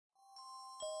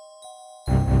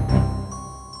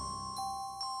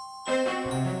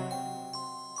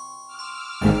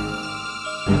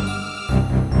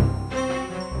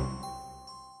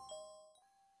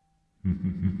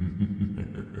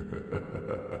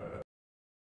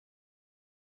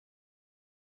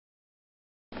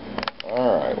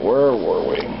where were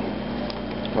we?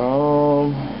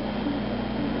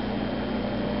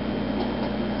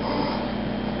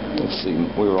 Let's see,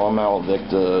 we were on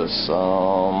Maledictus. I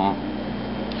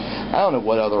don't know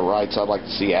what other rights I'd like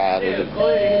to see added.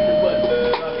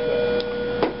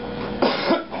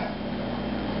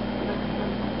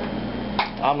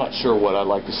 I'm not sure what I'd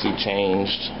like to see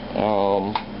changed.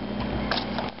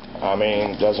 I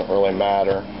mean, it doesn't really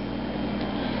matter.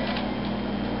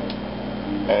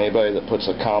 Anybody that puts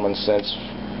a common sense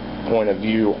point of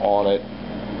view on it,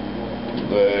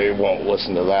 they won't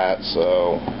listen to that.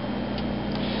 So,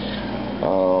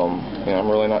 you know, I'm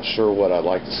really not sure what I'd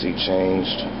like to see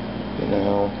changed. You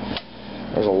know,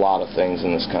 there's a lot of things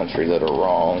in this country that are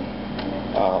wrong.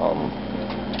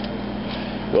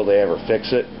 Will they ever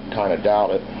fix it? Kind of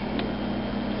doubt it.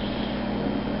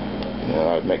 You know,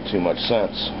 that would make too much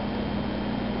sense.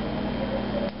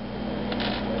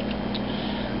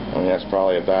 I mean, that's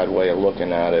probably a bad way of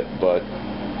looking at it, but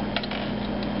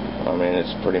I mean,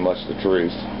 it's pretty much the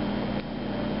truth.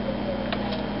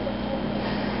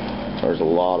 There's a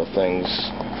lot of things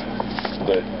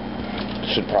that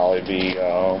should probably be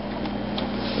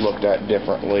looked at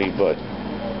differently, but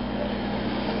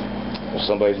if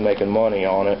somebody's making money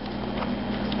on it,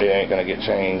 it ain't gonna get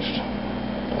changed.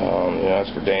 You know,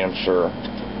 that's for damn sure.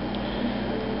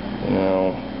 You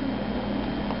know,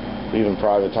 even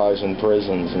privatizing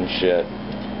prisons and shit.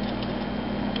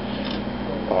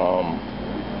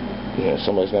 You know,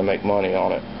 somebody's gonna make money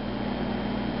on it.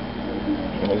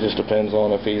 And it just depends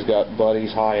on if he's got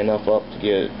buddies high enough up to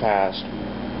get it passed.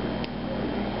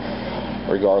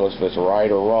 Regardless if it's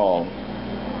right or wrong.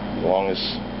 As long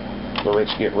as the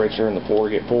rich get richer and the poor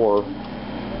get poorer,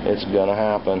 it's gonna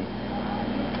happen.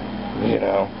 You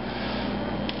know,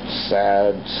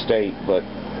 sad state, but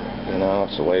you know,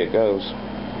 that's the way it goes.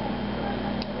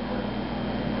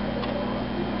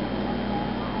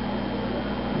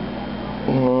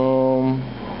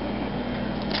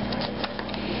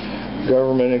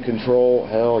 Government in control,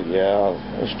 hell yeah,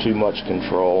 there's too much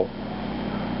control.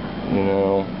 You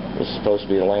know, this is supposed to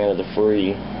be a land of the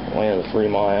free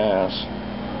my ass.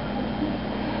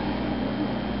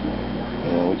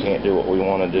 You know, we can't do what we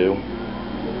want to do.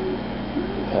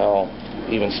 Hell,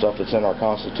 even stuff that's in our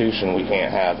Constitution we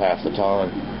can't have half the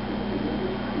time.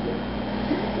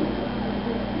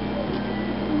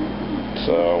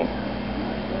 So,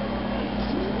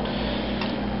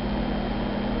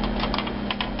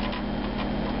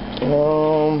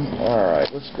 alright,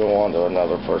 let's go on to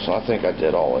another person. I think I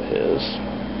did all of his.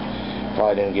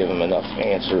 Probably didn't give him enough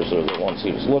answers or the ones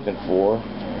he was looking for.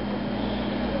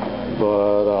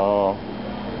 But,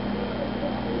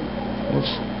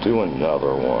 let's do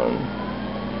another one.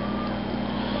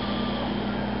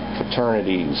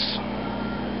 Fraternities.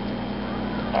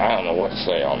 I don't know what to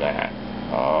say on that.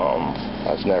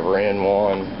 I was never in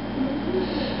one.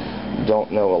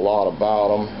 Don't know a lot about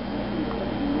them.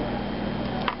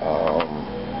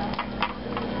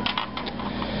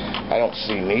 I don't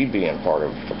see me being part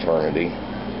of a fraternity.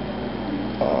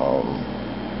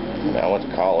 I went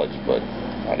to college, but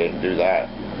I didn't do that.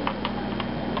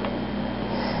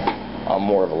 I'm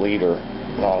more of a leader,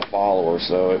 not a follower,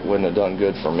 so it wouldn't have done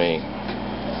good for me.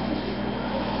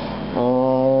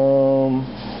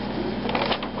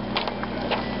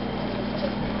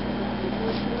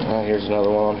 Here's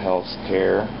another one on health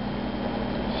care.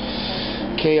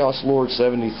 Chaos Lord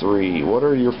 73. What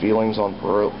are your feelings on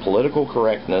political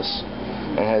correctness,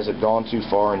 and has it gone too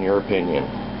far in your opinion?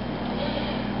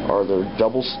 Are there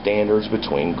double standards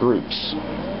between groups?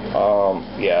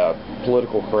 Yeah,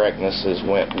 political correctness has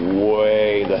went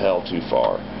way the hell too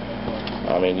far.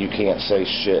 I mean, you can't say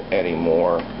shit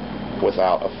anymore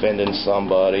without offending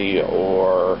somebody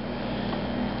or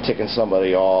ticking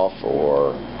somebody off,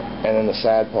 and then the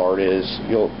sad part is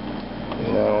you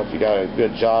know, if you got a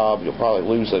good job, you'll probably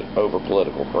lose it over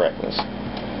political correctness.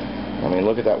 I mean,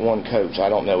 look at that one coach. I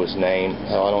don't know his name.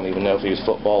 Hell, I don't even know if he was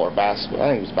football or basketball. I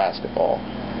think he was basketball.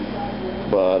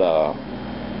 But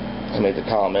he made the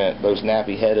comment, those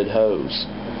nappy-headed hoes.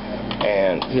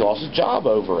 And he lost his job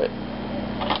over it.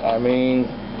 I mean,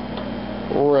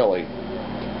 really?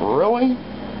 Really?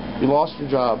 You lost your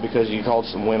job because you called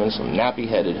some women some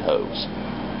nappy-headed hoes.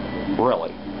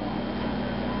 Really?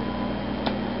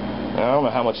 I don't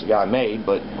know how much the guy made,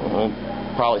 but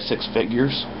probably 6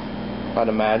 figures, I'd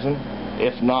imagine.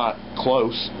 If not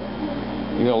close.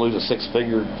 You're going to lose a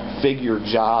 6-figure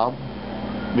job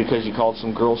because you called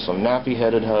some girls some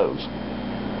nappy-headed hoes.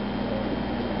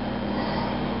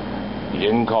 You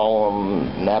didn't call them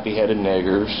nappy-headed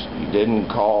niggers. You didn't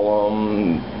call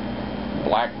them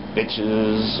black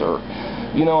bitches or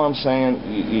You know what I'm saying?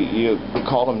 You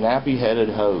call them nappy-headed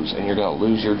hoes, and you're going to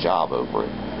lose your job over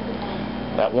it.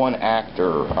 That one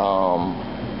actor, oh,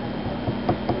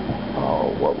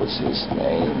 what was his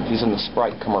name? He's in the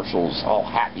Sprite commercials, all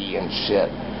happy and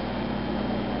shit.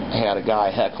 He had a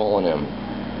guy heckling him.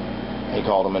 He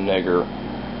called him a nigger,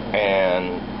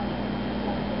 and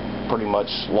pretty much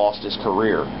lost his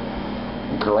career.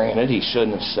 Granted, he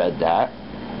shouldn't have said that,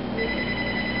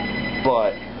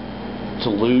 but to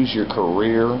lose your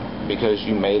career because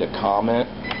you made a comment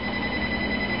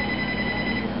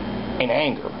in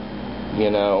anger,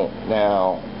 you know.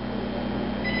 Now,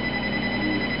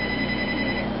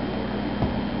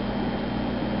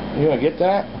 you gonna get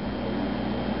that?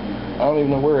 I don't even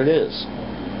know where it is.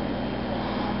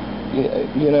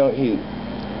 You know, he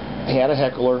had a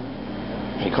heckler.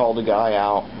 He called the guy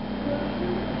out.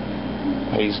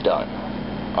 He's done.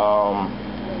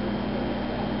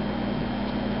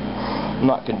 I'm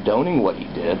not condoning what he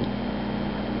did,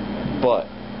 but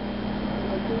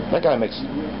that guy makes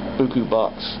buku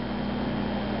bucks,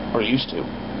 or used to.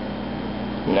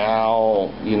 Now,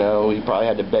 you know, he probably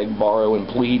had to beg, borrow, and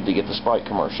plead to get the Sprite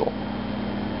commercial.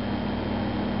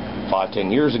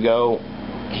 5-10 years ago,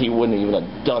 he wouldn't even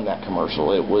have done that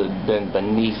commercial. It would have been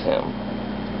beneath him.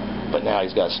 But now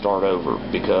he's got to start over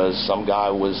because some guy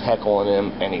was heckling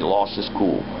him and he lost his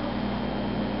cool.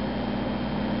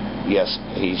 Yes,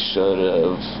 he should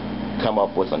have come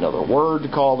up with another word to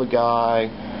call the guy.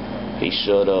 He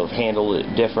should have handled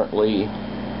it differently.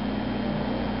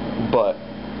 But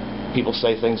people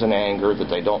say things in anger that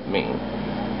they don't mean.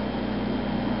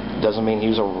 Doesn't mean he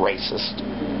was a racist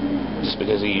just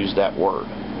because he used that word.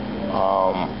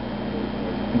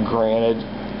 Granted,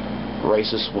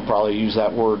 racists will probably use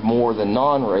that word more than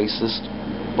non-racist,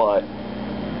 but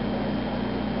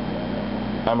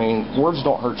I mean, words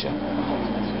don't hurt you.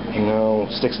 You know,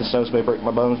 sticks and stones may break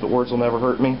my bones, but words will never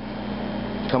hurt me.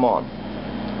 Come on.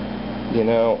 You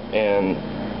know, and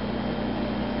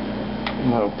you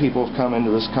know, people have come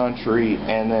into this country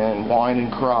and then whined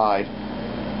and cried.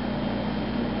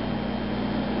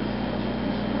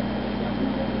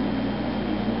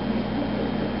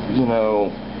 You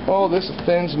know, oh, this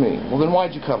offends me. Well, then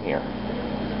why'd you come here?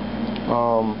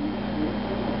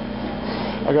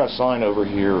 I got a sign over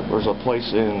here. There's a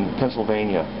place in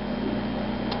Pennsylvania,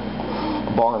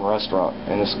 a bar and restaurant,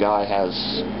 and this guy has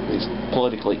these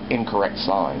politically incorrect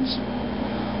signs,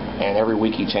 and every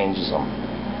week he changes them.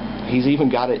 He's even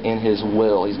got it in his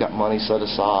will. He's got money set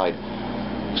aside,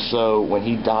 so when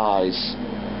he dies,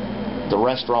 the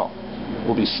restaurant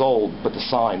will be sold, but the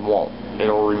sign won't.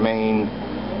 It'll remain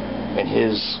in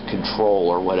his control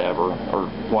or whatever, or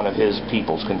one of his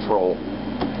people's control.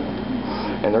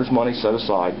 And there's money set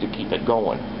aside to keep it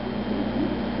going.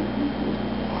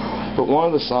 But one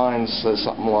of the signs says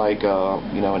something like,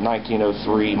 you know, in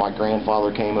 1903, my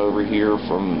grandfather came over here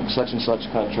from such and such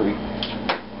country.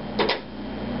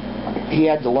 He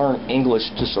had to learn English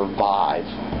to survive.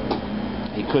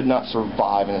 He could not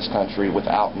survive in this country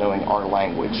without knowing our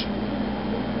language.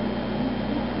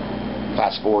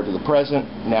 Fast forward to the present,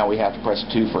 now we have to press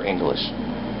 2 for English.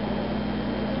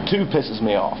 2 pisses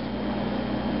me off.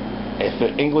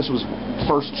 If English was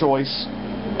first choice,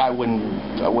 I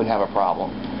wouldn't have a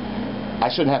problem. I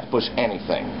shouldn't have to push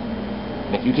anything.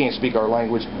 If you can't speak our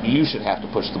language, you should have to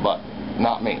push the button,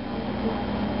 not me.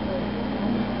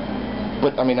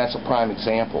 But I mean, that's a prime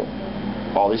example.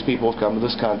 All these people have come to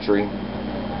this country.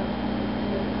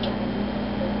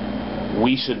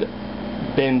 We should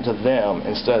bend to them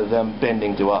instead of them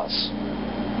bending to us.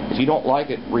 If you don't like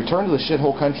it, return to the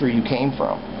shithole country you came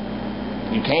from.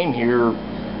 You came here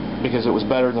because it was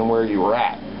better than where you were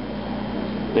at.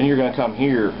 Then you're going to come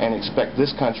here and expect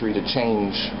this country to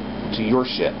change to your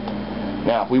shit.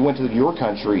 Now, if we went to your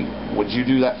country, would you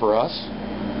do that for us?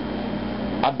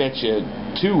 I bet you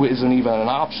 2 isn't even an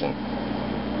option.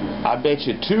 I bet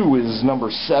you 2 is number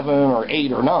 7 or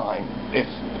 8 or 9, if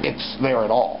it's there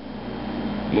at all.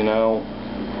 You know,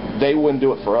 they wouldn't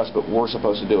do it for us, but we're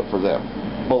supposed to do it for them.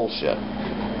 Bullshit.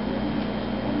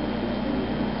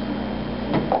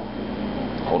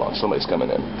 Hold on, somebody's coming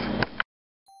in.